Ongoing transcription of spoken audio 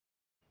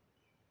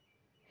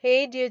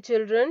Hey dear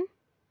children,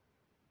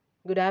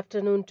 good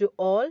afternoon to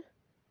all.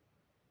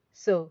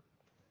 So,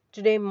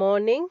 today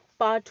morning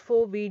part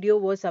 4 video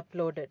was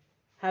uploaded.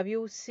 Have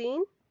you seen?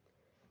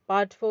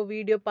 Part 4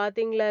 video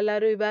பாத்தீங்களா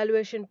எல்லாரும்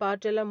evaluation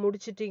part எல்லாம்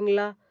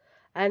முடிச்சிட்டீங்களா?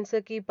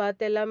 Answer key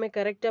பார்த்து எல்லாமே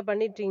கரெக்டா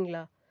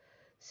பண்ணிட்டீங்களா?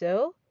 So,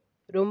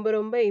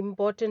 ரொம்ப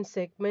important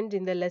segment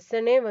இந்த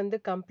லெசனே வந்து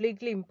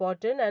completely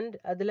important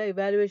and அதுல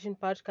evaluation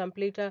part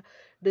complete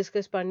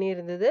discuss பண்ணி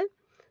இருந்தது.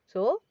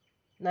 So,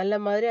 நல்ல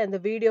மாதிரி அந்த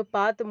வீடியோ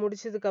பார்த்து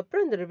முடிச்சதுக்கு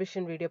அப்புறம் இந்த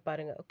ரிவிஷன் வீடியோ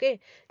பாருங்க. Okay,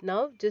 now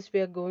just we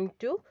are going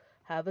to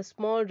have a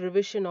small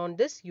revision on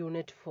this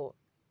unit 4.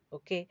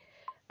 Okay,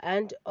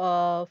 and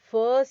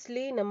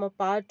firstly நம்ம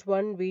part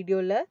 1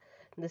 வீடியோல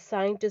the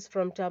scientists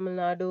from Tamil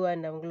Nadu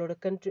and அவங்களோட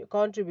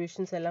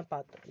contributions எல்லாம்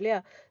பார்த்தோம் இல்லையா?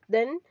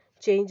 Then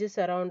changes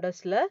around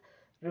usல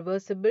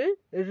reversible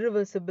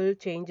irreversible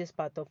changes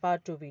பார்த்தோம்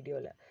part 2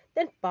 வீடியோல.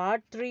 Then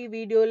part 3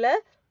 வீடியோல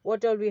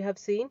what all we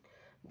have seen?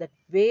 That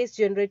waste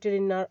generated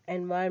in our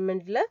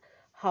environment,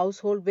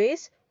 household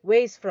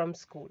waste from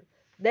school.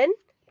 Then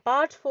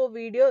part 4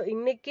 video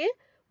இன்னைக்கு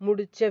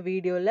முடிச்ச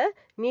வீடியோல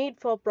need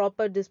for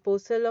proper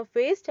disposal of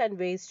waste and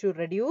ways to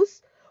reduce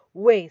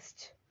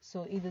waste.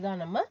 So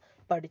இதுதான் நம்ம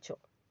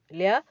படிச்சோம்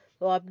இல்லையா?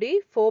 So அப்படி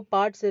 4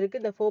 parts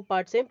இருக்கு. இந்த 4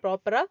 partsையும்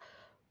ப்ராப்பரா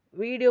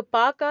வீடியோ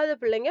பார்க்காத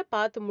பிள்ளைங்க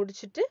பார்த்து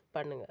முடிச்சுட்டு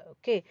பண்ணுங்க.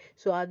 ஓகே,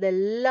 ஸோ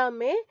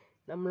அதெல்லாமே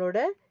நம்மளோட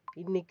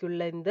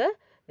இன்னைக்குள்ள இந்த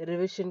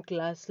ரிவிஷன்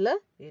கிளாஸ்ல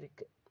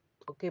இருக்கு.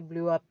 Okay,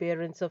 blue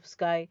appearance of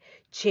sky,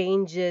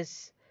 changes,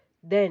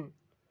 then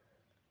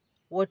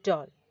what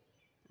all?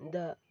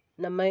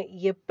 நம்ம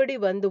எப்படி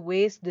வந்து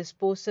waste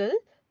disposal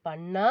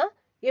பண்ணா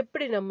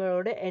எப்படி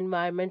நம்மளோட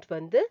environment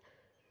வந்து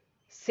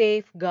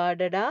safe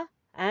guardedா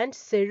and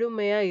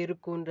செழுமையா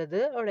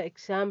இருக்குன்றது ஒரு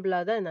எக்ஸாம்பிளா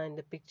தான் நான்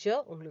இந்த picture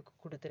உங்களுக்கு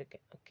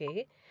கொடுத்திருக்கேன். Okay,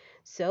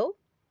 so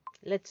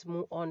let's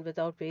move on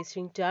without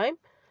wasting time.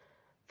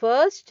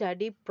 First,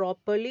 study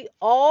properly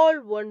all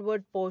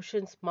one-word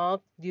portions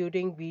marked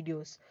during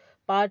videos.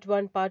 Part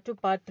 1, Part 2,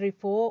 Part 3,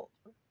 4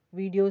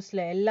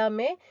 வீடியோஸ்ல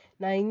எல்லாமே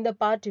நான் இந்த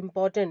பார்ட்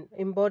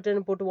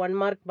இம்பார்ட்டன்ட் போட்டு 1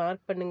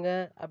 மார்க் பண்ணுங்க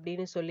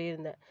அப்படின்னு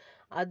சொல்லியிருந்தேன்.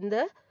 அந்த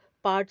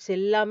பார்ட்ஸ்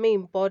எல்லாமே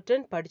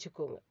இம்பார்ட்டன்ட்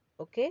படிச்சுக்கோங்க.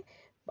 ஓகே,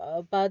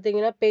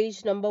 பார்த்தீங்கன்னா page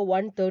number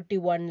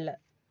 131ல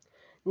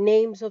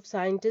names of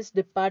scientist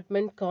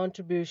department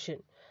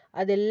contribution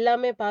அது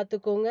எல்லாமே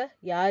பார்த்துக்கோங்க.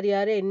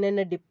 யார்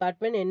என்னென்ன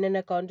டிபார்ட்மெண்ட்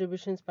என்னென்ன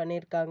கான்ட்ரிபியூஷன்ஸ்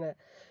பண்ணியிருக்காங்க.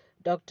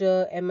 Doctor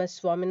MS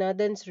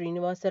Swaminathan,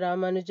 Srinivasa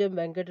Ramanujam,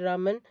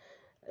 Venkatraman,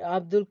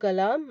 Abdul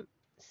Kalam,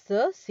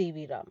 sir CV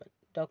Raman,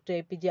 doctor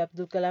APJ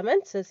Abdul Kalam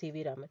and sir CV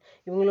Raman,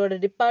 இவங்களோட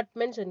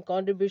டிபார்ட்மெண்ட்ஸ் அண்ட்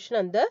கான்ட்ரிபியூஷன்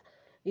அந்த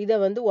இதை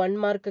வந்து 1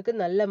 மார்க்குக்கு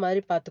நல்ல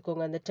மாதிரி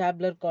பார்த்துக்கோங்க. அந்த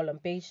டேப்லர் காலம்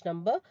page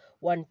number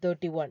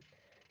 131.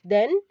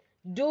 Then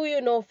do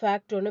you know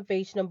fact ஒன்று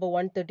பேஜ் நம்பர்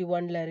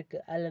 131ல இருக்கு.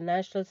 அதில்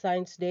நேஷ்னல்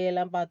சயின்ஸ் டே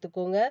எல்லாம்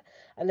பார்த்துக்கோங்க.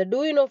 அந்த do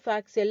you know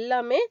facts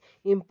எல்லாமே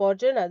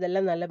இம்பார்ட்டன்ட்,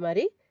 அதெல்லாம் நல்ல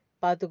மாதிரி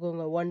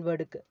பார்த்துக்கோங்க 1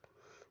 வேர்டுக்கு.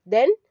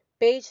 Then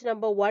page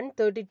number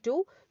 132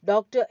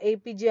 doctor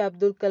APJ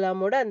Abdul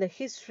கலாமோட அந்த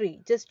ஹிஸ்ட்ரி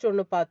ஜஸ்ட்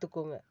ஒன்று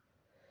பார்த்துக்கோங்க.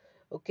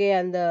 ஓகே,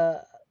 அந்த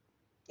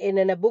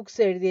என்னென்ன புக்ஸ்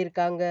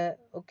எழுதியிருக்காங்க.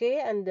 ஓகே,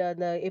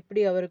 அந்த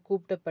எப்படி அவர்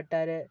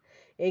கூப்பிட்டப்பட்டாரு,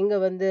 எங்கே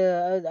வந்து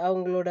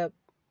அவங்களோட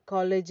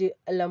காலேஜ்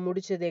எல்லாம்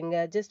முடிச்சது எங்க,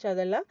 ஜஸ்ட்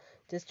அதெல்லாம்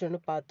ஜஸ்ட் ஒன்று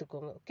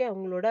பார்த்துக்கோங்க. ஓகே,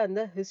 அவங்களோட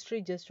அந்த ஹிஸ்ட்ரி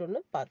ஜஸ்ட்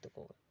ஒன்று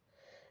பார்த்துக்கோங்க.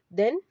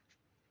 தென்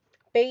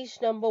பேஜ்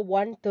நம்பர்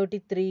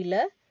 133ல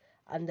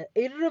அந்த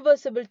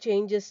irreversible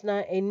சேஞ்சஸ்னா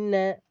என்ன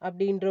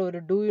அப்படின்ற ஒரு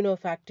do you know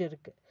fact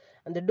இருக்கு.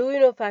 அந்த do you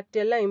know fact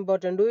எல்லாம்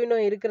இம்பார்ட்டன்ட். do you know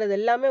இருக்கிறது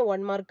எல்லாமே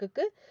 1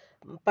 மார்க்குக்கு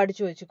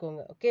படிச்சு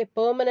வச்சுக்கோங்க. ஓகே,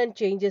 பெர்மனன்ட்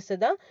சேஞ்சஸ்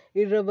தான்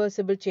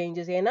irreversible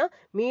சேஞ்சஸ். ஏன்னா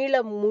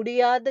மீள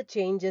முடியாத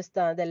சேஞ்சஸ்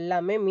தான்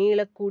அதெல்லாமே,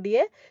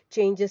 மீளக்கூடிய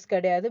சேஞ்சஸ்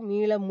கிடையாது,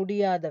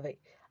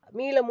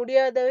 மீள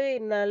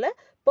முடியாதவைனால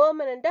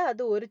பெர்மனண்டா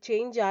அது ஒரு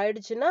சேஞ்ச்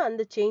ஆயிடுச்சுன்னா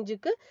அந்த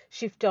சேஞ்சுக்கு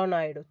ஷிஃப்ட் ஆன்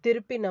ஆயிடும்.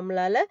 திருப்பி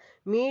நம்மளால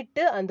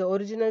மீட்டு அந்த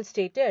ஒரிஜினல்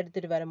ஸ்டேட்டை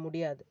எடுத்துட்டு வர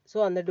முடியாது. ஸோ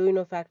அந்த do you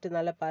know fact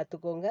நல்லா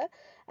பார்த்துக்கோங்க.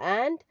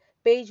 அண்ட்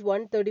பேஜ்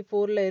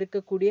 134ல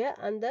இருக்கக்கூடிய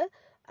அந்த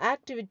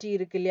ஆக்டிவிட்டி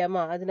இருக்கு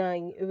இல்லையாமா, அது நான்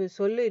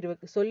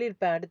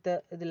சொல்லியிருப்பேன் அடுத்த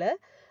இதில்.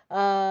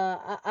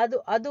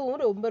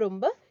 அதுவும்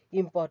ரொம்ப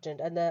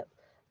இம்பார்ட்டண்ட். அந்த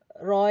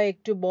ரா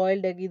எக் டு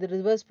பாயில்ட் எக் இது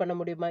ரிவர்ஸ் பண்ண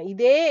முடியுமா?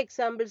 இதே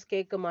எக்ஸாம்பிள்ஸ்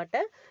கேட்க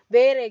மாட்டேன்,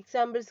 வேற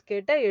எக்ஸாம்பிள்ஸ்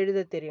கேட்டால் எழுத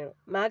தெரியணும்.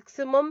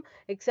 மேக்ஸிமம்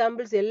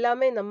எக்ஸாம்பிள்ஸ்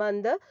எல்லாமே நம்ம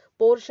அந்த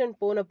போர்ஷன்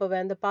போனப்பவே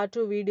அந்த பார்ட்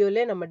 2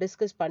 வீடியோலே நம்ம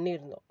டிஸ்கஸ்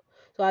பண்ணியிருந்தோம்.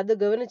 ஸோ அது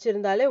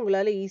கவனிச்சிருந்தாலே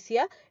உங்களால்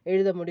ஈஸியாக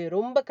எழுத முடியும்,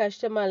 ரொம்ப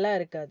கஷ்டமாலாம்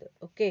இருக்காது.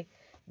 ஓகே,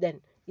 தென்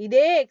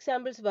இதே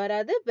எக்ஸாம்பிள்ஸ்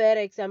வராது, வேற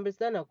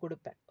எக்ஸாம்பிள்ஸ் தான் நான்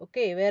கொடுப்பேன்.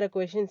 ஓகே, வேற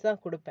கொஷின்ஸ்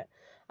தான் கொடுப்பேன்.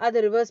 அதை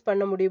ரிவர்ஸ்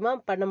பண்ண முடியுமா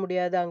பண்ண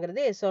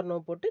முடியாதாங்கிறது எஸ் ஆர் நோ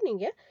போட்டு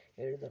நீங்கள்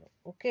எழுதணும்.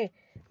 Okay,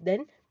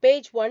 then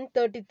page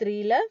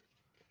 135ல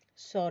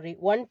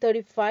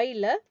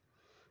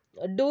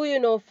do you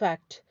know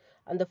fact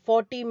அந்த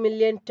 40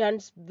 million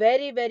tons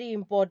very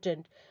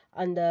important.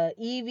 அந்த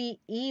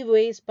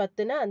e-waste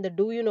பத்தின அந்த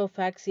do you know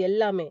facts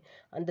எல்லாமே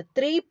அந்த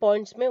 3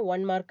 பாயிண்ட்ஸ்மே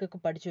 1 மார்க்குக்கு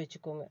படிச்சு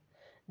வச்சுக்கோங்க.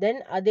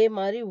 தென் அதே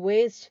மாதிரி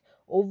வேஸ்ட்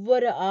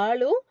ஒவ்வொரு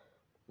ஆளும்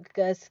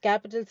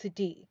capital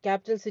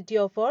city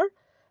of our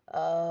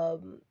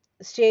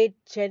state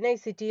Chennai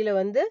சிட்டியில்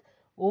வந்து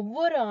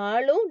ஒவ்வொரு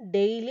ஆளும்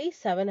டெய்லி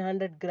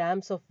 700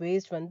 grams of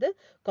waste வந்து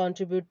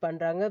கான்ட்ரிபியூட்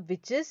பண்றாங்க,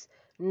 which is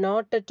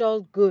not at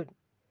all good.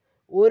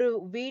 ஒரு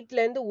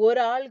வீட்டிலேருந்து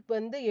ஒரு ஆளுக்கு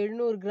வந்து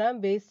 700 கிராம்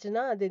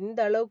வேஸ்ட்னா அது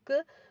எந்த அளவுக்கு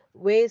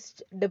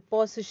வேஸ்ட்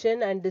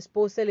டெபாசிஷன் அண்ட்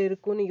டிஸ்போசல்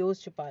இருக்குன்னு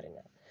யோசிச்சு பாருங்க.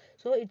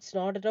 So it's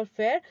not at all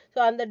fair. So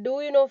அந்த டூ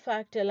யூ நோ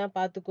ஃபேக்ட் எல்லாம்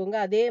பார்த்துக்கோங்க.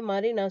 அதே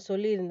மாதிரி நான்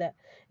சொல்லியிருந்தேன்,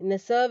 இந்த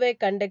சர்வே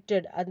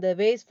கண்டக்டட் அந்த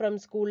வேஸ்ட் ஃப்ரம்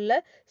ஸ்கூலில்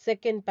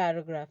second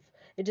paragraph,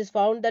 it is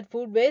found that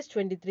food waste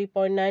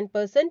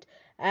 23.9%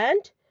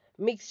 and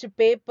mixed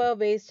paper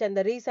waste and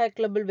the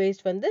recyclable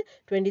waste வந்து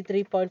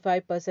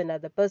 23.5%.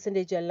 அந்த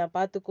பெர்சன்டேஜ் எல்லாம்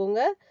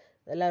பார்த்துக்கோங்க,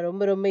 அதெல்லாம்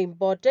ரொம்ப ரொம்ப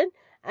இம்பார்ட்டன்ட்.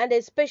 அண்ட்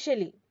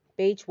எஸ்பெஷலி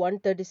பேஜ்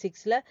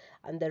 136ல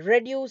அந்த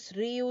ரெடியூஸ்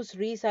ரீயூஸ்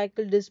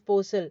ரீசைக்கிள்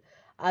டிஸ்போசல்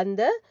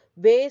அந்த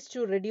வேஸ்ட்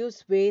டு ரெடியூஸ்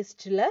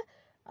வேஸ்ட்ல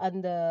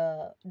அந்த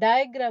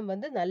டயக்ராம்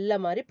வந்து நல்ல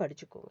மாதிரி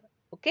படிச்சுக்கோங்க.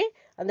 ஓகே,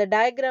 அந்த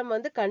டயக்ராம்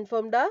வந்து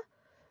கன்ஃபார்ம்டா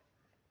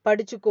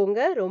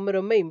படிச்சுக்கோங்க, ரொம்ப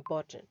ரொம்ப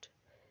இம்பார்ட்டன்ட்.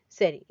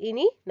 சரி,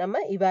 இனி நம்ம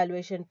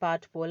இவாலுவேஷன்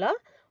பார்ட் போகலாம்.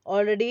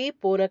 ஆல்ரெடி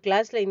போன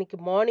கிளாஸ்ல இன்னைக்கு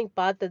மார்னிங்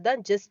பார்த்தது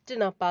தான் ஜஸ்ட்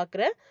நான்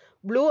பார்க்குறேன்.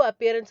 Blue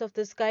appearance of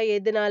the sky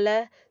எதனால?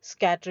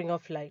 Scattering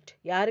of light.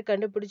 யாரு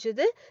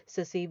கண்டுபிடிச்சது?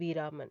 CV.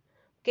 Raman.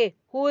 Okay,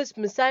 who is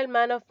missile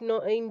man of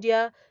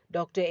India?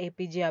 Doctor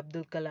APJ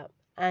Abdul Kalam.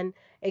 And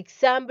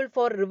example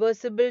for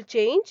reversible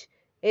change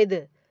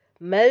எது?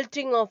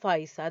 Melting of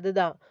ice.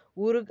 அதுதான்,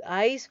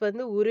 ஐஸ்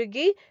வந்து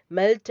உருகி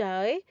மெல்ட்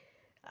ஆகி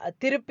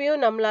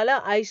திருப்பியும் நம்மளால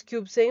ஐஸ்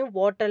கியூப்ஸையும்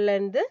வாட்டர்ல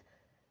இருந்து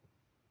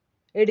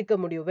எடுக்க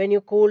முடியும் when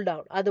you cool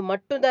down. அது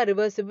மட்டும் தான்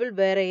ரிவர்சிபிள்,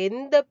 வேற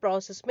எந்த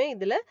ப்ராசஸ்மே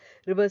இதுல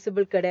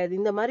ரிவர்சிபிள் கிடையாது.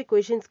 இந்த மாதிரி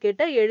கொஷின்ஸ்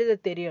கேட்டா எழுத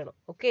தெரியணும்.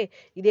 ஓகே,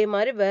 இதே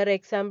மாதிரி வேற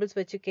எக்ஸாம்பிள்ஸ்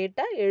வச்சு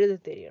கேட்டா எழுத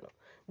தெரியணும்.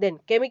 தென்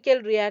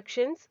chemical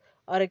reactions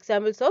R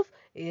examples of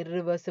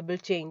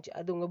irreversible change.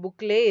 அது உங்க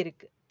புக்லயே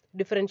இருக்கு.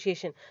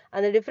 டிஃபரன்ஷியேஷன்,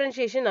 அந்த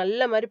டிஃபரன்ஷியேஷன்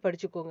நல்ல மாதிரி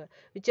படிச்சுக்கோங்க.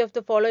 Which of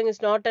the following is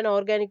not an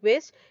organic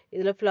waste?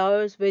 இதுல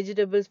ஃப்ளவர்ஸ்,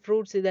 வெஜிடபிள்ஸ்,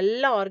 ஃப்ரூட்ஸ்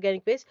இதெல்லாம்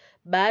ஆர்கானிக் வேஸ்ட்.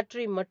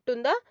 பேட்டரி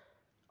மட்டும்தான்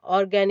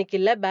ஆர்கானிக்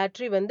இல்ல,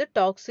 பேட்டரி வந்து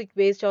டாக்ஸிக்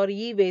வேஸ்ட் ஆர்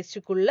இ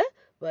வேஸ்டுக்குள்ள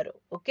வரும்.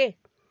 Okay,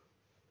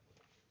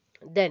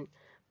 then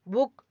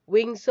book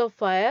wings of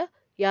fire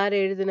யார்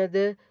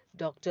எழுதினது?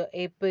 Doctor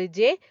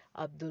APJ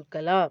Abdul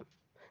Kalam.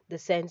 The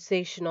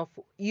sensation of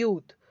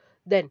youth.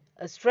 Then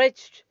a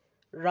stretched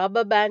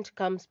rubber band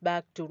comes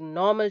back to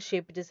normal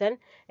shape. It is an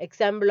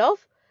example of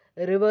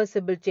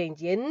reversible change.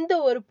 எந்த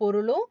ஒரு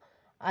பொருளும்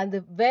அந்த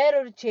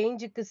வேறொரு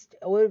சேஞ்சுக்கு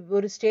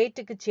ஒரு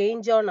ஸ்டேட்டுக்கு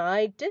சேஞ்ச் ஆன்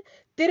ஆயிட்டு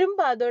திரும்ப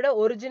அதோட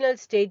ஒரிஜினல்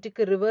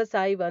ஸ்டேட்டுக்கு ரிவர்ஸ்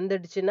ஆகி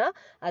வந்துடுச்சுன்னா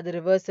அது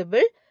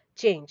ரிவர்சிபிள்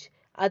சேஞ்ச்.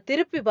 அது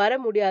திருப்பி வர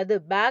முடியாது.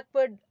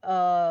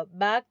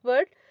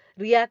 பேக்வர்ட்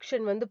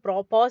ரியாக்ஷன் வந்து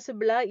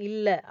பாசிபிளா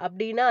இல்லை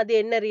அப்படின்னா அது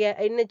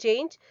என்ன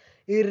சேஞ்ச்?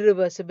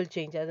 irreversible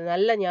change. அது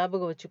நல்லா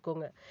ஞாபகம்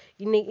வச்சுக்கோங்க.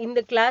 இந்த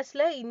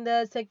கிளாஸ்ல இந்த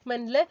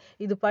செக்மெண்ட்ல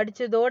இது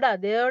படிச்சதோட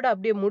அதோட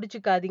அப்படியே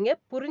முடிச்சுக்காதீங்க,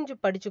 புரிஞ்சு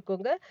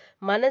படிச்சுக்கோங்க,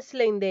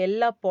 மனசுல இந்த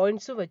எல்லா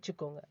பாயிண்ட்ஸும்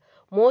வச்சுக்கோங்க.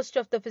 Most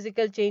of the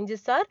physical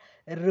changes R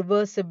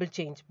reversible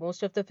change.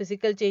 Most of the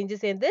physical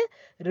changes எது?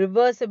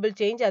 Reversible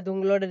change. அது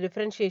உங்களோட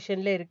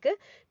டிஃபரன்ஷியேஷன்ல இருக்கு.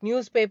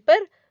 நியூஸ்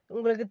பேப்பர்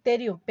உங்களுக்கு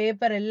தெரியும்,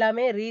 பேப்பர்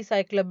எல்லாமே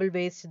ரீசைக்கிளபிள்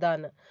வேஸ்ட்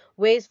தான்.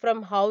 Waste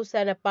from house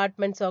and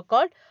apartments are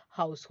called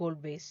house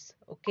hold waste.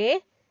 Okay,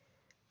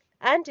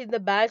 and in the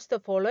batch the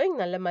following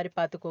நல்ல மாதிரி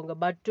பார்த்துக்கோங்க.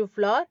 bud to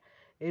flower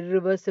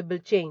irreversible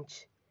change.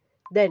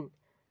 then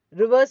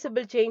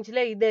reversible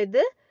changeல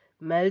இது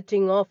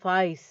melting of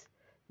ice.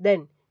 then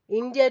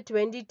India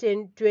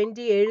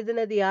 2020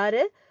 எழுதினது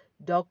யாரு?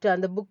 Doctor,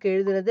 அந்த book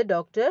எழுதினது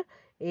doctor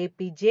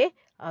APJ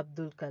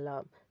Abdul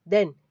Kalam.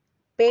 then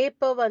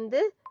paper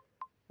வந்து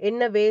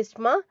என்ன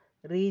வேஸ்ட்மா?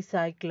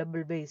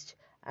 recyclable waste.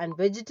 and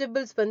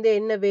vegetables வந்து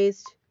என்ன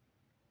வேஸ்ட்?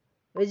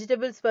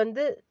 vegetables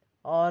வந்து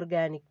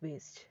organic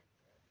waste.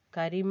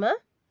 கரிம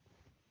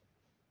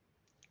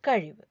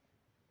கழிவு.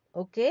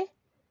 ஓகே,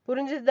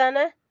 புரிஞ்சது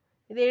தானே?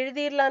 இது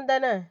எழுதிடலாம்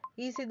தானே?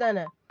 ஈஸி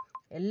தானே?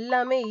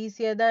 எல்லாமே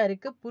ஈஸியாக தான்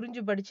இருக்கு.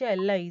 புரிஞ்சு படிச்சா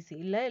எல்லாம் ஈஸி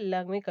இல்லை,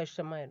 எல்லாமே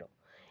கஷ்டமாயிடும்.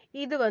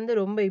 இது வந்து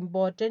ரொம்ப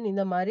இம்பார்ட்டன்ட்.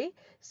 இந்த மாதிரி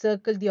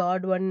சர்க்கிள் தி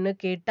ஆட் ஒன்னு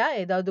கேட்டா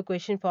ஏதாவது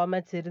கொஸ்டின்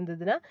ஃபார்மேட்ஸ்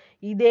இருந்ததுன்னா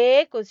இதே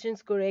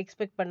கொஸ்டின்ஸ்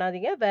எக்ஸ்பெக்ட்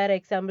பண்ணாதீங்க, வேற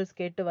எக்ஸாம்பிள்ஸ்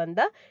கேட்டு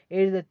வந்தா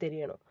எழுத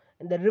தெரியணும்.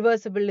 இந்த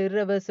ரிவர்சிபிள்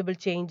irreversible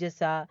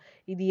சேஞ்சஸா,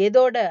 இது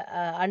எதோட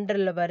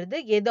அண்டர்ல வருது,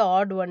 எது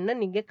ஆட் ஒன்னு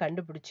நீங்க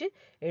கண்டுபிடிச்சு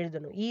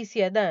எழுதணும்.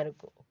 ஈஸியா தான்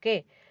இருக்கும். Okay,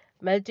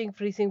 melting,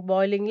 freezing,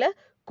 பாயிலிங்ல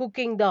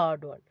cooking the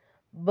odd one.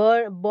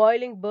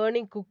 Boiling,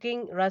 burning,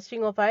 cooking,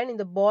 rusting of iron.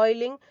 இந்த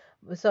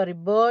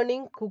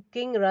burning,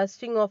 cooking,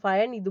 rusting of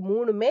iron இது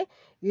மூணுமே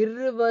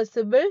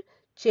irreversible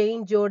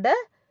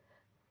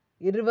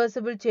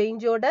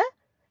சேஞ்சோட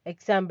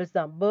எக்ஸாம்பிள்ஸ்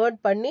தான். burn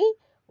பண்ணி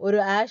ஒரு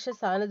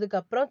ஆஷஸ் ஆனதுக்கு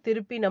அப்புறம்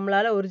திருப்பி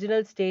நம்மளால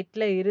ஒரிஜினல்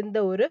ஸ்டேட்ல இருந்த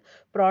ஒரு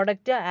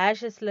ப்ராடக்ட்டை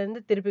ஆஷஸ்ல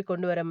இருந்து திருப்பி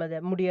கொண்டு வர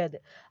முடியாது.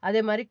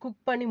 அதே மாதிரி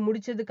குக் பண்ணி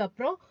முடிச்சதுக்கு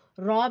அப்புறம்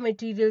ரா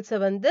மெட்டீரியல்ஸை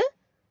வந்து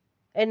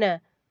என்ன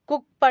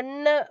குக்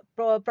பண்ண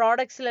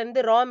ப்ராடக்ட்ஸ்ல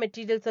இருந்து ரா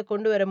மெட்டீரியல்ஸை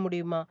கொண்டு வர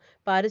முடியுமா?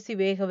 இப்போ அரிசி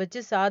வேக வச்சு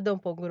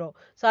சாதம் பொங்குறோம்,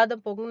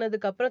 சாதம்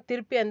பொங்குனதுக்கு அப்புறம்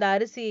திருப்பி அந்த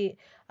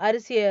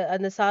அரிசியை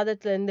அந்த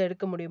சாதத்துல இருந்து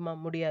எடுக்க முடியுமா?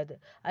 முடியாது.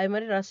 அதே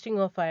மாதிரி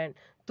ரஸ்டிங் ஆஃப் அயர்ன்,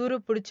 துரு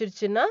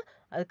பிடிச்சிருச்சுன்னா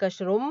அது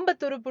கஷ்டம். ரொம்ப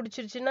துரு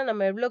பிடிச்சிருச்சுன்னா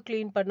நம்ம எவ்வளோ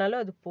க்ளீன்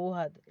பண்ணாலும் அது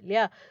போகாது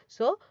இல்லையா?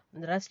 ஸோ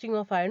இந்த ரஸ்டிங்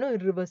ஆஃப் அயனும்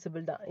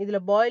irreversible தான். இதில்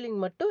பாயிலிங்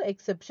மட்டும்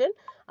எக்ஸெப்ஷன்,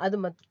 அது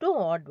மட்டும்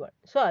ஆட் ஒன்.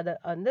 ஸோ அதை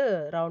வந்து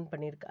ரவுண்ட்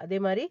பண்ணியிருக்கு. அதே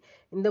மாதிரி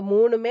இந்த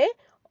மூணுமே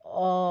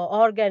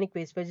organic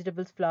waste,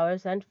 vegetables,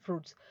 flowers and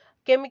fruits.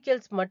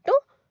 Chemicals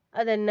மட்டும்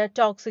அது என்ன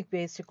டாக்ஸிக்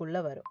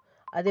வேஸ்ட்டுக்குள்ளே வரும்.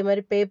 அதே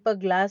மாதிரி பேப்பர்,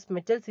 கிளாஸ்,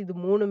 மெட்டல்ஸ் இது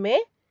மூணுமே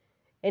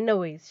என்ன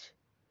வேஸ்ட்?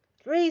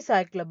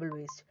 Recyclable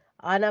waste.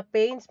 ஆனால்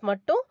பெயிண்ட்ஸ்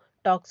மட்டும்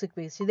டாக்ஸிக்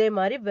வேஸ்ட். இதே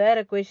மாதிரி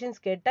வேறு கொஷின்ஸ்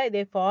கேட்டால்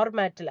இதே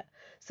ஃபார்மேட்டில்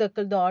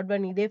சர்க்கிள் த ஆட்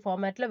ஒன் இதே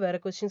ஃபார்மேட்டில் வேறு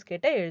கொஷின்ஸ்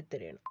கேட்டால் எழுதி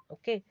தெரியணும்.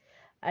 ஓகே.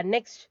 அண்ட்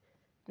நெக்ஸ்ட்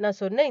நான்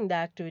சொன்ன இந்த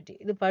ஆக்டிவிட்டி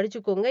இது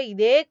படிச்சுக்கோங்க.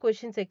 இதே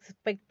கொஷின்ஸ்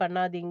எக்ஸ்பெக்ட்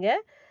பண்ணாதீங்க.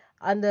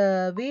 அந்த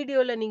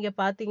வீடியோவில் நீங்கள்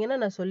பார்த்தீங்கன்னா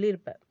நான்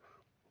சொல்லியிருப்பேன்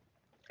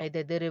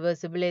எது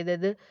ரிவர்சிபிள்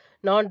எது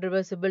நான்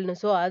ரிவர்சிபிள்னு.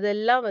 ஸோ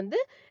அதெல்லாம் வந்து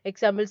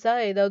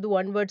எக்ஸாம்பிள்ஸாக ஏதாவது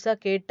ஒன் வேர்ட்ஸாக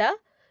கேட்டால்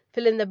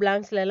ஃபில் இன் த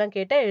பிளாங்க்ஸ்ல எல்லாம்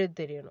கேட்டால் எழுத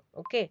தெரியணும்.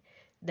 Okay.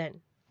 Then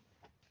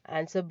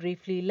answer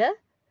ப்ரீஃப்லியில்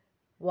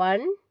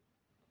 1,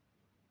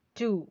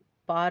 2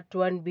 part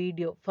 1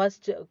 video.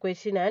 First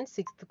question and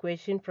 6th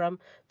question from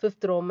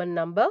 5th Roman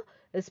number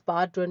is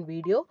part 1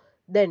 video.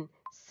 Then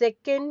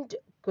second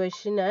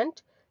question and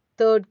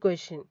third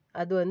question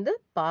அது வந்து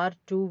part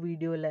 2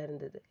 வீடியோவில்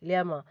இருந்தது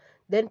இல்லையாமா?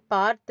 Then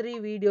part 3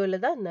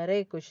 வீடியோவில் தான்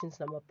நிறைய questions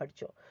நம்ம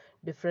படித்தோம்.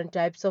 Different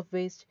types of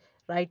waste,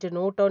 write a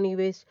note on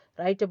e-waste,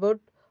 write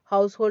about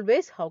household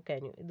waste, how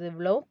can you. இது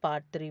இவ்வளோ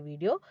part 3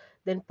 வீடியோ.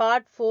 Then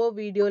part 4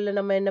 வீடியோவில்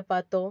நம்ம என்ன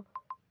பார்த்தோம்?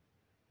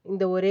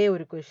 இந்த ஒரே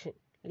ஒரு கொஷின்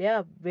இல்லையா?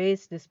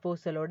 வேஸ்ட்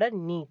டிஸ்போசலோட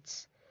நீட்ஸ்,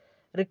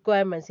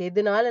 ரிக்குவயர்மெண்ட்ஸ்,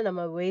 எதனால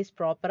நம்ம வேஸ்ட்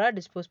ப்ராப்பராக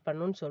டிஸ்போஸ்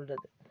பண்ணணும்னு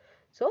சொல்கிறது.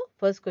 ஸோ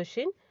ஃபர்ஸ்ட்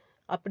கொஷின்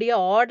அப்படியே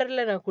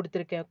ஆர்டரில் நான்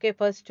கொடுத்துருக்கேன். ஓகே.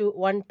 ஃபர்ஸ்ட்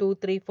 1, 2,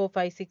 3, 4,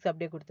 5, 6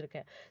 அப்படியே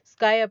கொடுத்துருக்கேன்.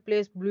 Sky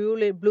ablaze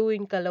blue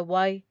in colour.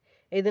 வாய்?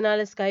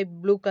 எதனால ஸ்கை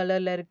ப்ளூ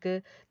கலரில்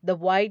இருக்குது? த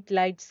white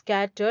light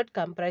scattered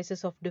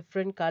comprises of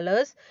different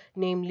colours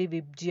namely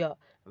விப்ஜியா.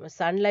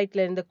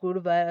 சன்லைட்டில் இருந்து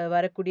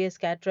வரக்கூடிய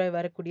ஸ்கேட்டராக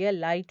வரக்கூடிய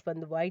லைட்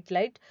வந்து ஒயிட்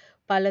லைட்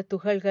பல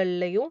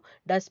துகள்கள்லையும்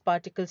டஸ்ட்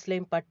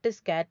பார்ட்டிகல்ஸ்லையும் பட்டு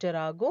ஸ்கேட்டர்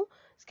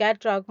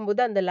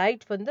ஆகும்போது அந்த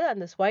லைட் வந்து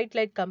அந்த white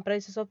light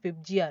comprises of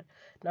VIBGYOR,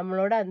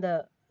 நம்மளோட அந்த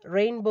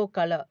rainbow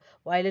colour,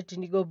 violet,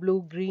 indigo, blue,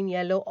 green,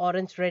 yellow,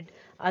 orange, red,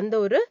 அந்த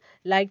ஒரு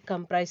லைட்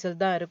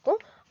கம்ப்ரைசர் தான்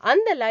இருக்கும்.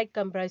 அந்த லைட்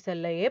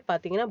கம்ப்ரைசர்லையே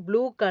பார்த்தீங்கன்னா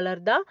ப்ளூ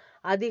கலர் தான்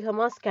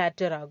அதிகமாக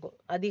ஸ்கேட்டர் ஆகும்.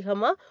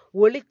 அதிகமாக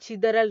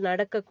ஒளிச்சிதறல்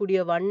நடக்கக்கூடிய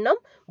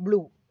வண்ணம்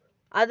ப்ளூ.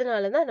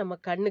 அதனால தான் நம்ம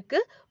கண்ணுக்கு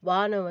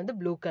வானம் வந்து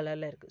ப்ளூ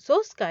கலரில் இருக்குது. So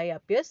sky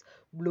appears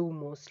blue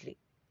mostly.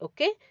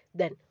 Okay.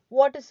 Then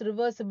what is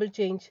reversible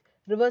change?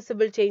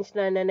 Reversible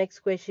சேஞ்ச்னா என்ன?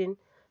 நெக்ஸ்ட் கொஷின்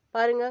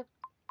பாருங்க.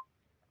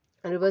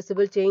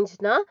 ரிவர்சிபிள்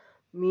சேஞ்ச்னா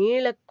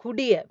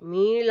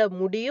மீள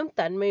முடியும்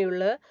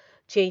தன்மையுள்ள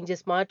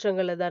சேஞ்சஸ்,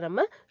 மாற்றங்களை தான்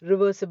நம்ம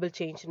ரிவர்சிபிள்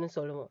சேஞ்ச்னு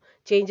சொல்லுவோம்.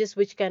 Changes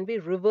which can be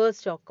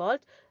reversed or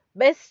called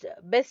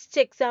best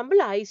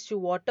example ice to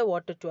water,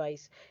 water to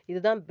ice.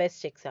 இதுதான்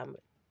best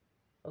example.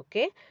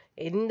 Okay.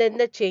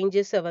 எந்தெந்த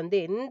சேஞ்சஸை வந்து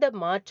எந்த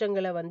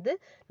மாற்றங்களை வந்து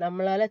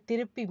நம்மளால்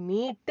திருப்பி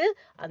மீட்டு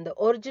அந்த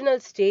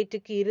ஒரிஜினல்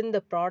ஸ்டேட்டுக்கு இருந்த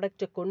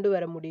ப்ராடக்டை கொண்டு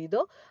வர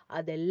முடியுதோ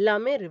அது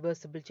எல்லாமே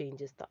ரிவர்சிபிள்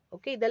சேஞ்சஸ் தான்.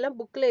 ஓகே. இதெல்லாம்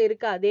புக்கில்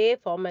இருக்க அதே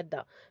ஃபார்மேட்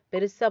தான்,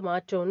 பெருசாக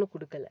மாற்றம் ஒன்றும்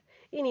கொடுக்கல.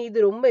 இனி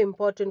இது ரொம்ப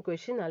இம்பார்ட்டன்ட்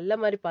கொஷின், நல்ல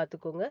மாதிரி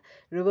பார்த்துக்கோங்க.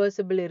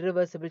 ரிவர்சிபிள்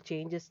இர்ரிவர்சிபிள்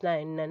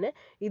சேஞ்சஸ்னால் என்னன்னு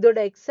இதோட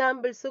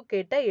எக்ஸாம்பிள்ஸும்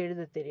கேட்டால்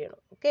எழுத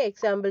தெரியணும். ஓகே.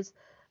 எக்ஸாம்பிள்ஸ்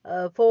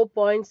 4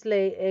 பாயிண்ட்ஸில்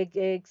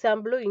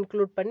எக்ஸாம்பிளும்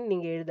இன்க்ளூட் பண்ணி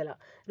நீங்கள் எழுதலாம்.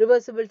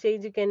 ரிவர்சிபிள்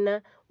சேஞ்சுக்கு என்ன?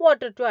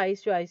 Water to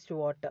ice to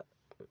water.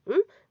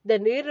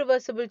 Then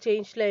irreversible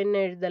சேஞ்சில் என்ன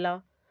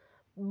எழுதலாம்?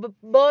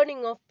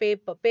 பேர்னிங் ஆஃப்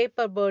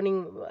பேப்பர்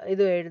பேர்னிங்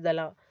இது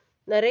எழுதலாம்.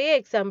 நிறைய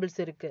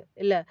எக்ஸாம்பிள்ஸ் இருக்குது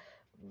இல்லை?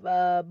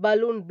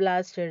 பலூன்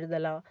பிளாஸ்ட்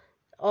எழுதலாம்.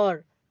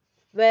 ஆர்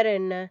வேற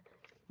என்ன?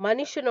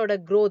 மனுஷனோட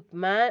growth,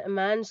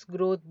 mens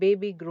growth,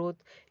 baby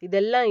growth,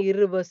 இதெல்லாம்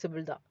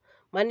இர்ரிவர்சிபிள் தான்.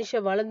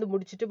 மனுஷன் வளர்ந்து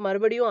முடிச்சுட்டு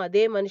மறுபடியும்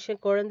அதே மனுஷன்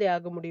குழந்தை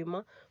ஆக முடியுமா?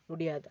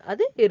 முடியாது.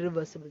 அது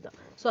இர்ரிவர்சிபிள் தான்.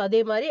 ஸோ அதே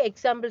மாதிரி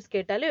எக்ஸாம்பிள்ஸ்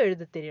கேட்டாலும்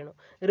எழுத தெரியணும்.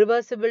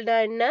 ரிவர்சிபிள்னா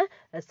என்ன?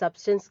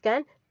 Substance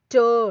can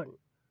turn.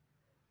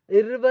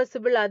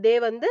 இர்ரிவர்சிபிள் அதே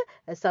வந்து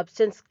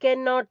substance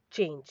can not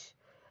change.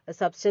 A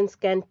substance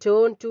can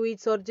turn to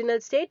its original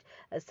state.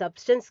 A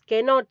substance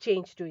cannot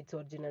change to its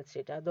original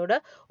state. அதோட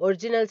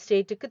ஒரிஜினல்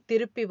ஸ்டேட்டுக்கு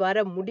திருப்பி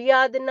வர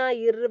முடியாதுன்னா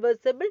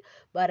irreversible,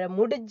 வர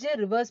முடிஞ்சு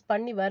ரிவர்ஸ்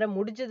பண்ணி வர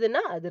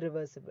முடிஞ்சதுன்னா அது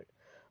reversible.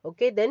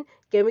 Okay. Then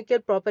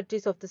chemical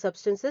properties of the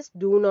substances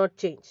two not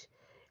change.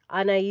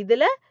 ஆனால்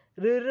இதில்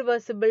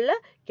irreversible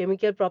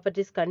கெமிக்கல்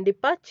ப்ராப்பர்ட்டிஸ்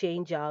கண்டிப்பாக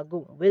சேஞ்ச்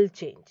ஆகும், will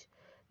change.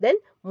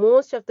 Then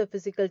most of the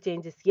physical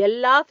changes,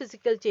 எல்லா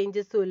ஃபிசிக்கல்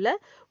சேஞ்சஸும் இல்லை,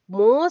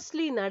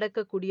 மோஸ்ட்லி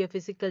நடக்கக்கூடிய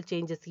ஃபிசிக்கல்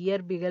சேஞ்சஸ்,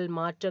 இயற்பியல்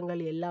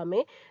மாற்றங்கள்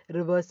எல்லாமே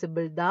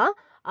ரிவர்சிபிள் தான்.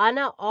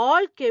 ஆனால்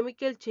all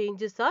chemical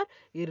changes R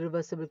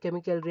irreversible.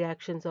 Chemical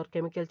reactions R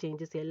chemical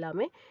changes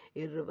எல்லாமே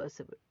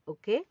இர்ரிவர்சிபிள்.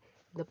 ஓகே.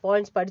 இந்த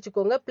பாயிண்ட்ஸ்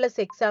படிச்சுக்கோங்க. ப்ளஸ்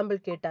எக்ஸாம்பிள்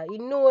கேட்டால்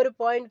இன்னும் ஒரு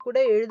பாயிண்ட் கூட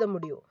எழுத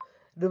முடியும்.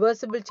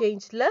 ரிவர்சிபிள்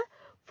சேஞ்சில்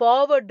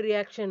ஃபார்வர்ட்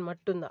ரியாக்ஷன்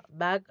மட்டும்தான்.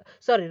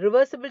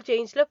 Reversible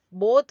சேஞ்சில்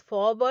both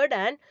forward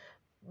and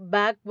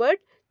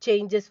backward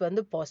changes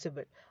வந்து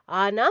பாசிபிள்.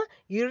 ஆனால்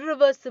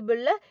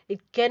irreversible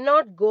it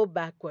cannot go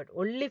backward,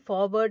 only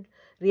forward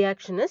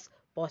reaction is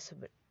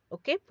possible.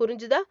 Okay,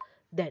 புரிஞ்சுதா?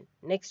 Then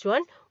next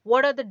one,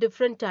 what are the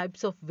different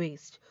types of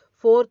waste?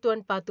 Fourth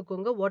one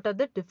பார்த்துக்கோங்க, what are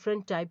the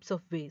different types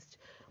of waste?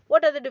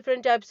 What are the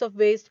different types of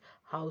waste?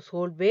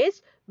 Household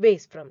waste,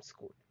 waste from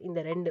school.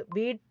 இந்த ரெண்டு,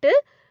 வீட்டு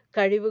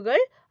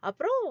கழிவுகள்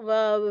அப்புறம்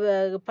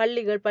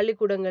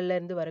பள்ளிக்கூடங்கள்ல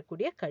இருந்து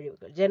வரக்கூடிய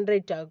கழிவுகள்,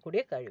 generate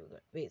ஆகக்கூடிய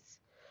கழிவுகள், waste.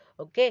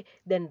 Okay,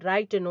 then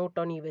write a note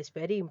on e-waste.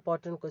 Very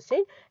important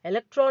question.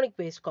 Electronic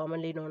waste,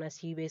 commonly known as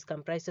e-waste,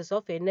 comprises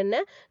of என்னென்ன?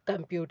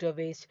 Computer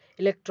waste,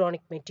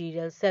 electronic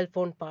materials, cell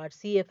phone parts,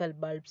 CFL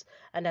bulbs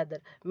and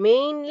other.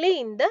 Mainly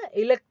in the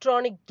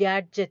electronic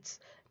gadgets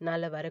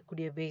நால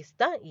வரக்கூடிய waste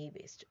தான்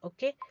e-waste.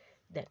 Okay,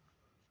 then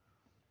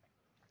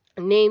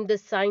name the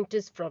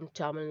scientists from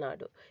Tamil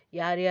Nadu.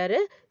 யார்?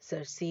 Sir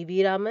C.V.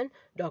 Raman,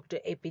 Dr.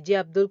 APJ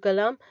Abdul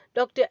Kalam,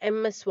 Dr.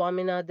 M.S.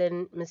 Swaminathan,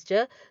 Mr.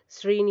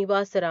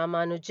 Srinivasa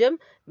Ramanujam,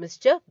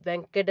 Mr.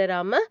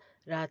 Venkatarama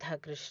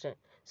Radhakrishnan.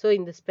 So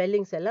in the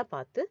spellings எல்லாம்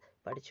பார்த்து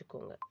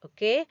படிச்சுக்கோங்க.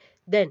 Okay,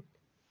 then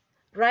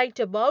write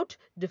about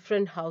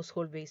different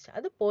household waste.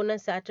 அது போன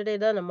Saturday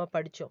தான் நம்ம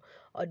படித்தோம்.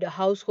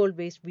 Household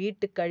waste,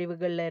 வீட்டு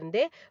கழிவுகள்ல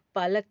இருந்தே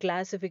பல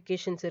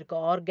கிளாசிஃபிகேஷன்ஸ் இருக்கு.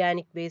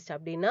 ஆர்கானிக் வேஸ்ட்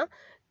அப்படின்னா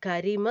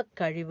கரிம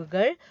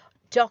கழிவுகள்,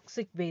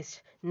 டாக்ஸிக் வேஸ்ட்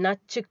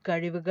நச்சு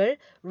கழிவுகள்,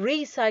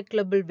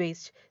 ரீசைக்கிளபிள்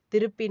வேஸ்ட்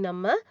திருப்பி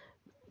நம்ம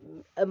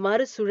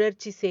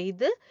மறுசுழற்சி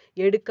செய்து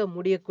எடுக்க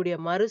முடியக்கூடிய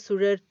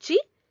மறுசுழற்சி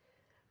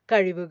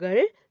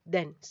கழிவுகள்,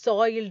 தென்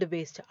சாயில்டு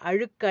வேஸ்ட்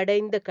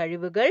அழுக்கடைந்த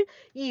கழிவுகள்,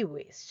 இ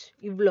வேஸ்ட்.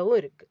 இவ்வளவும்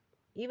இருக்கு.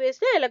 இ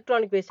வேஸ்ட்னா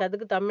எலக்ட்ரானிக் வேஸ்ட்,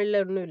 அதுக்கு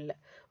தமிழ்ல ஒன்றும் இல்லை.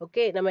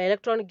 ஓகே, நம்ம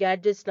எலக்ட்ரானிக்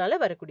கேட்ஜெட்ஸ்னால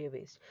வரக்கூடிய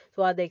வேஸ்ட்.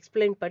 ஸோ அதை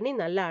எக்ஸ்பிளைன் பண்ணி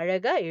நல்லா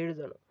அழகா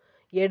எழுதணும்.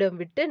 இடம்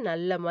விட்டு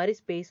நல்ல மாதிரி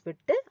ஸ்பேஸ்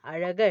விட்டு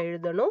அழகா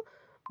எழுதணும்.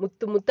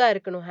 முத்தா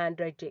இருக்கணும் ஹேண்ட்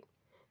ரைட்டிங்.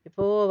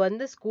 இப்போ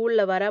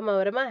ஸ்கூல்ல வராம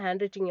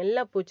ஹேண்ட் ரைட்டிங்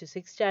எல்லாம் போச்சு.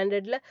 6th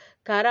ஸ்டாண்டர்ட்ல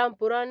கராம்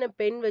புரான்னு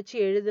பென் வச்சு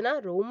எழுதுனா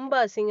ரொம்ப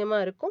அசிங்கமா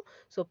இருக்கும்.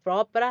 ஸோ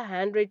ப்ராப்பரா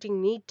ஹேண்ட் ரைட்டிங்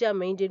நீட்டா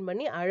மெயின்டைன்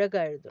பண்ணி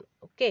அழகா எழுதணும்.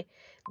 Okay,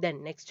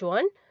 then next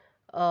one,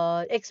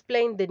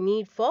 explain the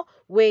need for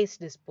waste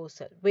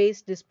disposal.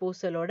 Waste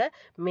disposal ஓட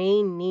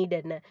main need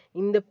என்ன?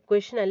 இந்த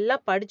question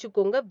எல்லாம்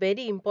படிச்சுக்கோங்க,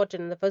 very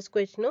important. இந்த first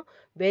questionம்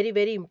very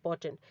very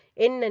important.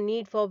 என்ன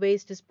need for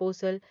waste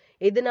disposal?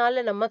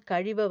 எதனால நம்ம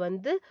கழிவை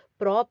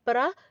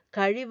ப்ராப்பரா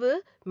கழிவு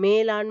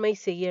மேலாண்மை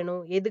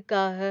செய்யணும்?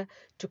 எதுக்காக?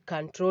 to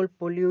control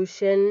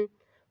pollution,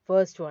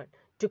 first one.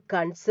 to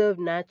conserve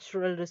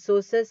natural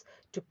resources,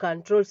 to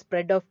control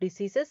spread of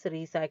diseases,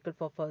 recycle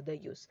for further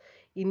use.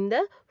 இந்த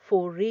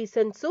 4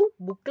 ரீசன்ஸும்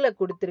புக்ல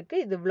கொடுத்திருக்கு.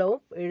 இது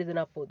இவ்வளவும்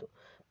எழுதுனா போதும்.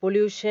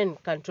 பொல்யூஷன்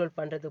கண்ட்ரோல்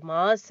பண்றது,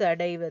 மாசு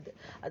அடைவது,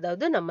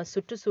 அதாவது நம்ம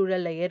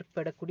சுற்றுச்சூழல்ல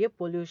ஏற்படக்கூடிய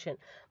பொல்யூஷன்,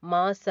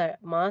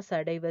 மாசு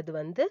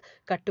அடைவது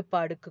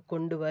கட்டுப்பாடுக்கு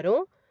கொண்டு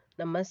வரும்.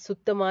 நம்ம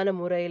சுத்தமான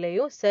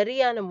முறையிலையும்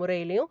சரியான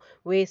முறையிலையும்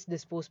வேஸ்ட்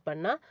டிஸ்போஸ்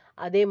பண்ணா.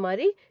 அதே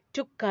மாதிரி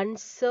டு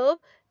கன்சர்வ்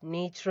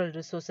நேச்சுரல்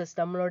ரிசோர்சஸ்,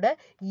 நம்மளோட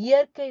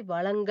இயற்கை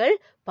வளங்கள்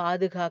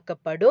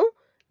பாதுகாக்கப்படும்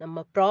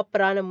நம்ம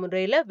ப்ராப்பரான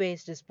முறையில்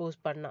வேஸ்ட் டிஸ்போஸ்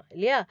பண்ணலாம்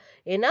இல்லையா?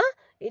 ஏன்னா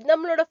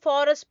நம்மளோட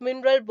ஃபாரஸ்ட்,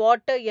 மினரல்,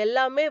 வாட்டர்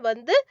எல்லாமே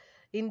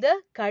இந்த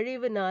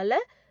கழிவுனால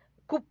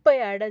குப்பை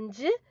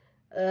அடைஞ்சு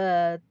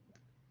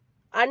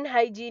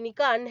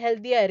அன்ஹைஜீனிக்கா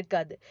அன்ஹெல்தியா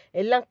இருக்காது,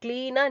 எல்லாம்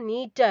கிளீனா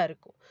நீட்டா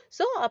இருக்கும்.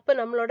 ஸோ அப்போ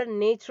நம்மளோட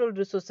natural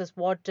resources,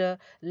 water,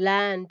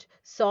 land,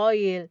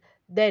 soil,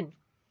 தென்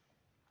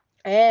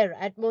ஏர்,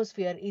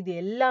 அட்மாஸ்பியர், இது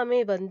எல்லாமே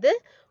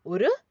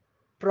ஒரு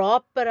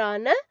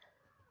ப்ராப்பரான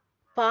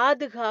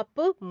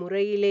பாதுகாப்பு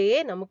முறையிலேயே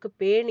நமக்கு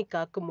பேணி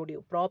காக்க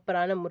முடியும்.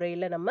 ப்ராப்பரான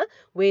முறையில் நம்ம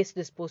வேஸ்ட்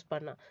டிஸ்போஸ்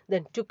பண்ணலாம்.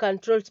 Then to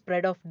control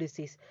spread of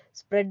disease,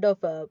 spread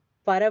of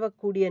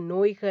பரவக்கூடிய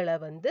நோய்களை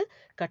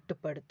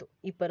கட்டுப்படுத்தும்.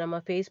 இப்போ நம்ம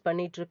ஃபேஸ்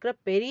பண்ணிட்டு இருக்கிற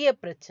பெரிய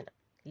பிரச்சனை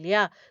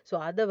இல்லையா? ஸோ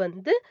அதை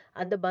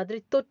அந்த மாதிரி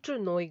தொற்று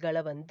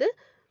நோய்களை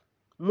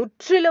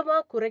முற்றிலுமா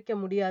குறைக்க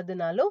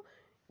முடியாதுனாலும்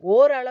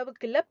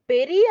ஓரளவுக்கு இல்லை,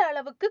 பெரிய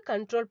அளவுக்கு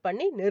கண்ட்ரோல்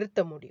பண்ணி நிறுத்த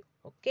முடியும்.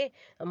 ஓகே,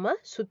 நம்ம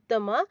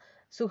சுத்தமா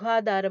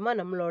சுகாதாரமா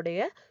நம்மளுடைய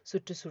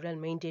சுற்றுச்சூழல்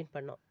மெயின்டைன்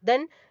பண்ணோம்.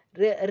 தென்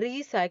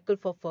ரீசைக்கிள்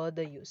ஃபார்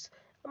ஃபர்தர் யூஸ்.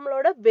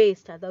 நம்மளோட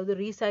வேஸ்ட், அதாவது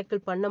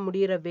ரீசைக்கிள் பண்ண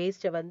முடிகிற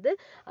வேஸ்ட்டை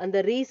அந்த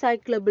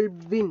ரீசைக்கிளபிள்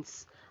பின்ஸ்,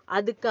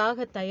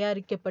 அதுக்காக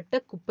தயாரிக்கப்பட்ட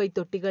குப்பை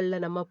தொட்டிகள்ல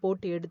நம்ம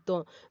போட்டு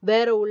எடுத்தோம்.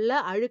 வேற உள்ள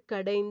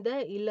அழுக்கடைந்த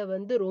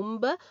இல்ல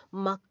ரொம்ப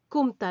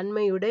மக்கும்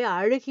தன்மையுடைய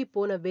அழுகி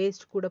போன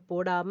வேஸ்ட் கூட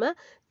போடாம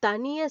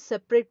தனியா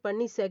செப்பரேட்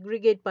பண்ணி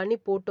செக்ரிகேட் பண்ணி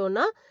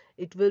போட்டோம்னா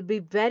it will be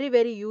very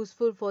very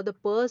useful for the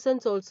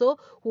persons also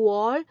who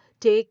all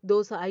take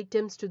those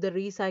items to the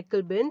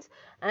recycle bins,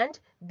 and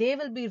they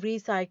will be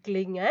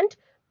recycling and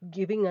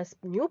giving us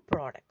new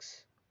products.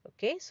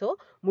 Okay, so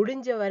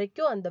முடிஞ்ச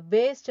வரைக்கும் அந்த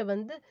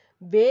வேஸ்ட்டை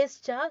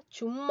வேஸ்டா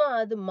சும்மா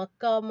அது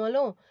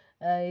மக்காமலும்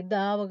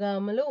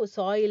இதாகாமலும்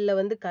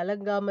சாயில்ல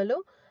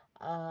கலங்காமலும்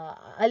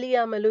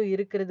அழியாமலும்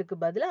இருக்கிறதுக்கு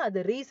பதிலாக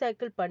அதை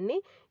recycle பண்ணி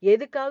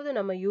எதுக்காவது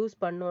நம்ம யூஸ்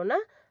பண்ணோம்னா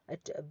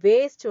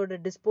வேஸ்டோட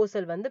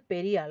டிஸ்போசல்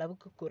பெரிய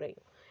அளவுக்கு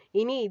குறையும்.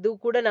 இனி இது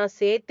கூட நான்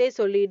சேர்த்தே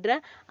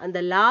சொல்லிடுறேன், அந்த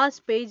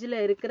லாஸ்ட் பேஜ்ல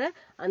இருக்கிற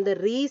அந்த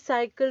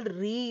recycle,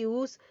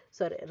 reuse,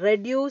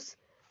 reduce,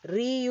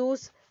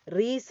 reuse,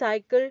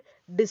 recycle,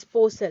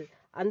 disposal,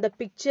 அந்த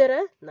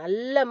பிக்சரை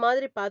நல்ல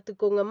மாதிரி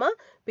பார்த்துக்கோங்கம்மா.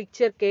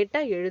 பிக்சர்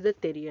கேட்டால் எழுத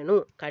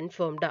தெரியணும்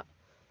கன்ஃபார்ம்டா.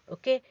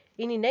 ஓகே,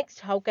 இனி next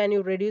how can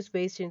you reduce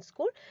waste in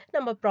school?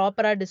 நம்ம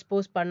ப்ராப்பரா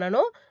டிஸ்போஸ்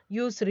பண்ணணும்.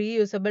 Use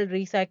reusable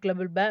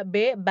recyclable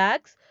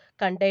packs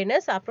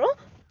containers. அப்புறம்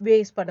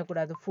வேஸ்ட்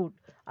பண்ணக்கூடாது ஃபுட்.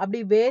 அப்படி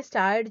வேஸ்ட்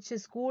ஆயிடுச்சு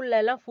ஸ்கூல்ல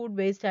எல்லாம் ஃபுட்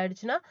வேஸ்ட்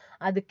ஆயிடுச்சுன்னா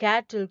அது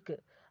கேட்டிலுக்கு,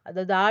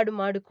 அதாவது ஆடு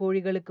மாடு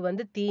கோழிகளுக்கு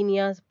வந்து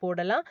தீனியா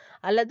போடலாம்.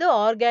 அல்லது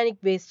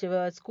ஆர்கானிக் வேஸ்ட்,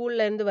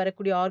 ஸ்கூல்ல இருந்து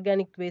வரக்கூடிய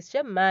ஆர்கானிக்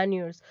வேஸ்ட்டை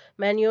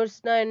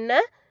மேன்யூர்ஸ்னா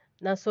என்ன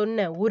நான்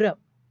சொன்னேன்,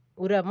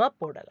 உரமா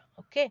போடலாம்.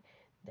 ஓகே,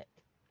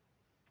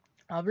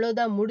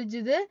 அவ்வளோதான்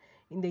முடிஞ்சுது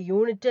இந்த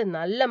யூனிட்.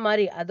 நல்ல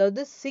மாதிரி,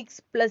 அதாவது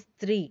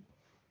 6+3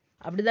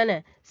 அப்படிதானே,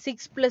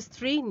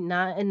 6+3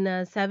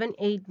 7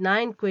 8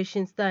 9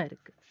 கொஷின்ஸ் தான்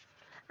இருக்கு.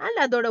 அண்ட்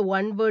அதோட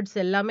ஒன் வேர்ட்ஸ்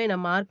எல்லாமே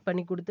நான் மார்க்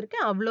பண்ணி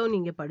கொடுத்துருக்கேன். அவ்வளோ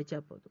நீங்கள் படித்தா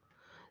போதும்.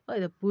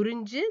 இதை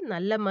புரிஞ்சு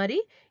நல்ல மாதிரி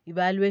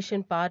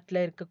இவாலுவேஷன் பார்ட்டில்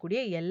இருக்கக்கூடிய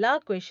எல்லா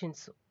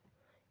கொஷின்ஸும்,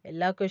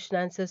 எல்லா கொஷின்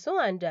ஆன்சர்ஸும்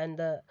அண்ட்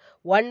அந்த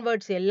ஒன்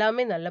வேர்ட்ஸ்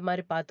எல்லாமே நல்ல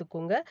மாதிரி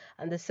பார்த்துக்கோங்க.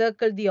 அந்த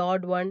சர்க்கிள் தி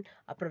ஆட் ஒன்,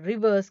 அப்புறம்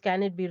reverse,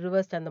 can it be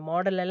reversed, அந்த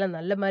மாடல் எல்லாம்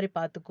நல்ல மாதிரி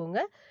பார்த்துக்கோங்க.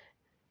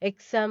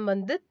 எக்ஸாம்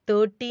வந்து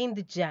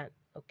 13th Jan.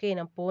 ஓகே,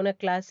 நான் போன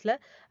கிளாஸில்,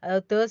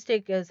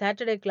 அதாவது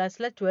சாட்டர்டே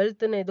கிளாஸில்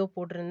 12th ஏதோ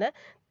போட்டிருந்தேன்.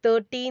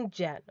 13th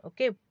Jan.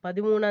 ஓகே,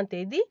 13ஆம்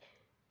தேதி,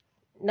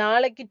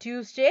 நாளைக்கு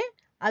டியூஸ்டே,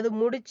 அது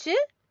முடிச்சு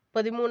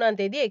 13ஆம்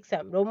தேதி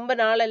எக்ஸாம். ரொம்ப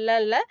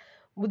நாளெல்லாம் இல்லை,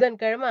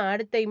 புதன்கிழமை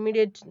அடுத்த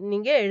இம்மிடியட்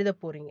நீங்கள் எழுத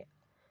போகிறீங்க.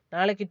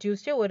 நாளைக்கு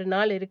டியூஸ்டே ஒரு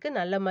நாள் இருக்குது.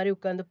 நல்ல மாதிரி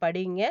உட்காந்து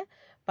படிங்க.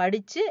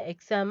 படித்து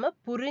எக்ஸாமை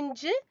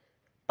புரிஞ்சு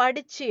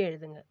படித்து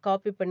எழுதுங்க.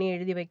 காப்பி பண்ணி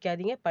எழுதி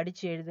வைக்காதீங்க,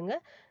 படித்து எழுதுங்க.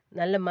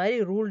 நல்ல மாதிரி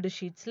ரூல்டு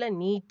ஷீட்ஸில்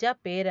நீட்டாக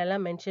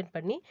பேரெல்லாம் மென்ஷன்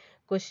பண்ணி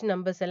கொஸ்டின்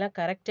நம்பர்ஸ் எல்லாம்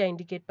கரெக்டாக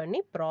இண்டிகேட் பண்ணி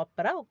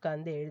ப்ராப்பராக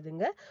உட்காந்து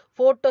எழுதுங்க.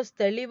 ஃபோட்டோஸ்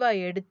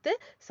தெளிவாக எடுத்து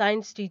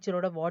சயின்ஸ்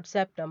டீச்சரோட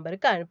வாட்ஸ்அப்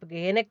நம்பருக்கு அனுப்புங்க.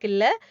 எனக்கு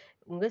இல்லை,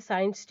 உங்கள்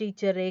சயின்ஸ்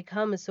டீச்சர்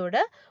ரேகா மிஸ்ஸோட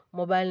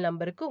மொபைல்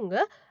நம்பருக்கு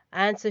உங்கள்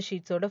ஆன்சர்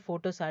ஷீட்ஸோட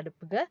ஃபோட்டோஸ்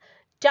அனுப்புங்க.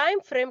 டைம்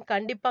ஃப்ரேம்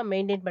கண்டிப்பாக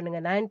மெயின்டைன்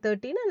பண்ணுங்கள்.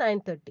 9:30னா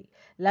 9:30,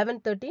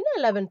 11:30னா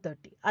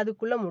 11:30,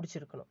 அதுக்குள்ளே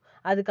முடிச்சிருக்கணும்.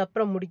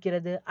 அதுக்கப்புறம்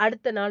முடிக்கிறது,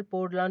 அடுத்த நாள்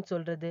போடலான்னு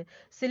சொல்கிறது,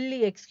 சில்லி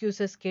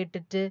எக்ஸ்கியூசஸ்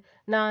கேட்டுட்டு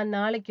நான்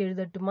நாளைக்கு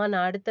எழுதட்டுமா,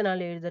 நான் அடுத்த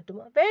நாள்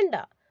எழுதட்டுமா,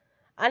 வேண்டாம்.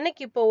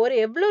 அன்னைக்கு இப்போ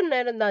எவ்வளோ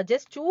நேரம் தான்,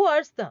 ஜஸ்ட் 2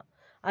 hours தான்.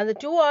 அந்த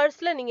 2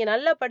 ஹவர்ஸில் நீங்கள்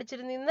நல்லா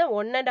படிச்சிருந்தீங்கன்னா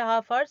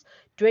 1.5 hours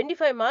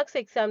 25 marks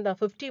எக்ஸாம் தான்,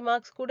 50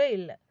 marks கூட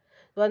இல்லை.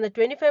 ஸோ அந்த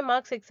 25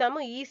 marks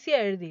எக்ஸாமும்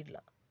ஈஸியாக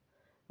எழுதிடலாம்.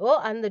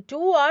 அந்த 2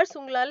 hours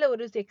உங்களால்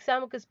ஒரு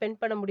எக்ஸாமுக்கு ஸ்பெண்ட்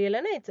பண்ண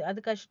முடியலைன்னா அது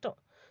கஷ்டம்.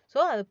 ஸோ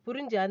அதை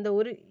புரிஞ்சு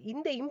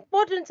இந்த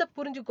இம்பார்ட்டன்ஸை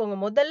புரிஞ்சுக்கோங்க.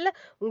 முதல்ல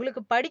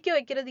உங்களுக்கு படிக்க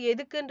வைக்கிறது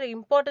எதுக்குன்ற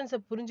இம்பார்ட்டன்ஸை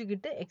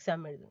புரிஞ்சுக்கிட்டு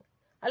எக்ஸாம் எழுதுங்க.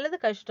 அல்லது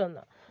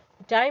கஷ்டம்தான்.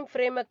 டைம்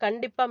ஃப்ரேமை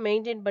கண்டிப்பாக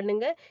மெயின்டைன்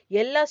பண்ணுங்க.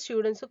 எல்லா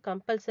ஸ்டூடெண்ட்ஸும்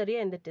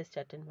கம்பல்சரியாக இந்த டெஸ்ட்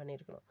அட்டென்ட்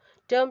பண்ணியிருக்கணும்.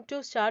 டேர்ம்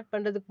 2 ஸ்டார்ட்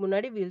பண்ணுறதுக்கு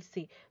முன்னாடி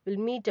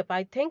will meet up.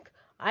 I think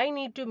I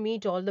need to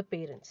meet all the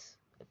parents.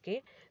 Okay,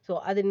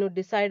 so அது இன்னும்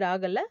டிசைட்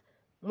ஆகலை.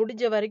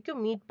 முடிஞ்ச வரைக்கும்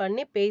மீட்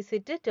பண்ணி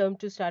பேசிட்டு டேர்ம்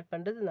 2 ஸ்டார்ட்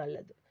பண்ணுறது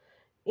நல்லது.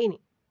 இனி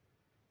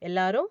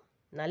எல்லாரும்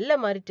நல்ல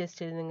மாதிரி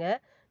டெஸ்ட் எழுதுங்க.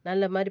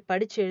 நல்ல மாதிரி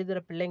படித்து எழுதுகிற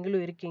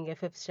பிள்ளைங்களும் இருக்கீங்க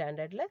 5th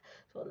ஸ்டாண்டர்டில்.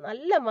 ஸோ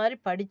நல்ல மாதிரி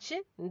படித்து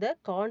இந்த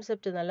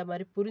கான்செப்டை நல்ல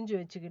மாதிரி புரிஞ்சு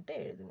வச்சுக்கிட்டு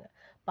எழுதுங்க.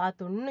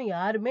 பார்த்து இன்னும்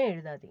யாருமே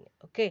எழுதாதீங்க.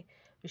 Okay,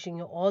 wishing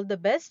you all the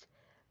best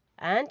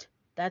and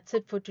that's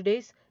it for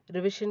today's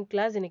revision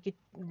class. இன்னைக்கு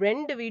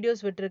 2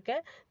 வீடியோஸ்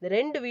விட்டுருக்கேன். இந்த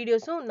 2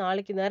 வீடியோஸும்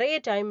நாளைக்கு நிறைய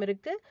டைம்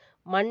இருக்குது.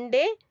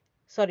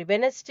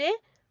 வெனஸ்டே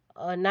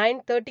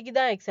 9:30க்கு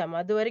தான் எக்ஸாம்.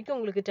 அது வரைக்கும்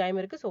உங்களுக்கு டைம்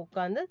இருக்குது. ஸோ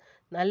உட்காந்து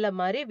நல்ல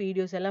மாதிரி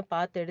வீடியோஸ் எல்லாம்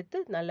பார்த்து எடுத்து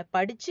நல்லா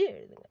படித்து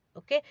எழுதுங்க.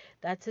 Okay,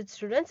 that's it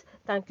students.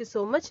 Thank you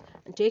so much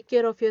and take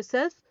care of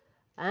yourself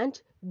and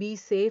be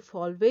safe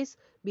always.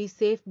 Be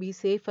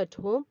safe at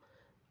home.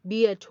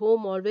 Be at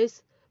home always.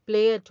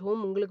 Play at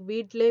home. உங்களுக்கு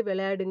வீட்டிலே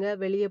விளையாடுங்க,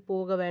 வெளியே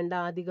போக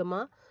வேண்டாம்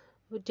அதிகமாக.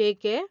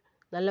 Take care.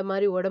 நல்ல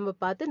மாதிரி உடம்பை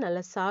பார்த்து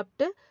நல்லா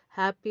சாப்பிட்டு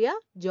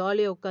ஹாப்பியாக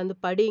ஜாலியாக உட்காந்து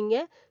படிங்க.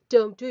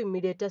 டேர்ம் 2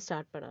 இம்மிடியேட்டாக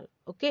ஸ்டார்ட் பண்ணலாம்.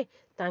 Okay,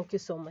 thank you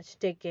so much.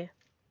 Take care.